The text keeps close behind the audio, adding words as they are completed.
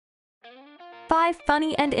5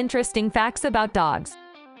 funny and interesting facts about dogs.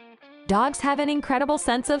 Dogs have an incredible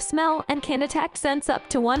sense of smell and can detect scents up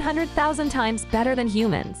to 100,000 times better than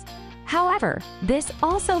humans. However, this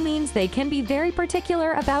also means they can be very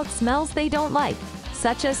particular about smells they don't like,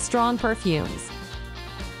 such as strong perfumes.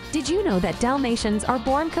 Did you know that Dalmatians are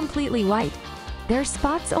born completely white? Their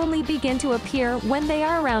spots only begin to appear when they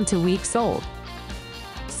are around 2 weeks old.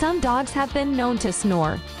 Some dogs have been known to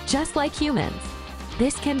snore, just like humans.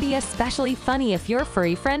 This can be especially funny if your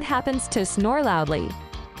furry friend happens to snore loudly.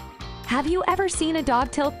 Have you ever seen a dog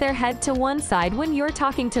tilt their head to one side when you're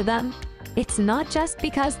talking to them? It's not just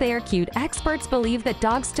because they are cute. Experts believe that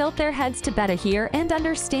dogs tilt their heads to better hear and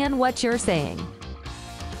understand what you're saying.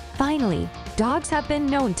 Finally, dogs have been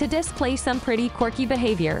known to display some pretty quirky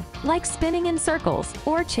behavior, like spinning in circles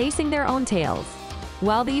or chasing their own tails.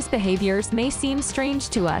 While these behaviors may seem strange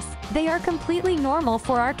to us, they are completely normal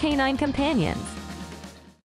for our canine companions.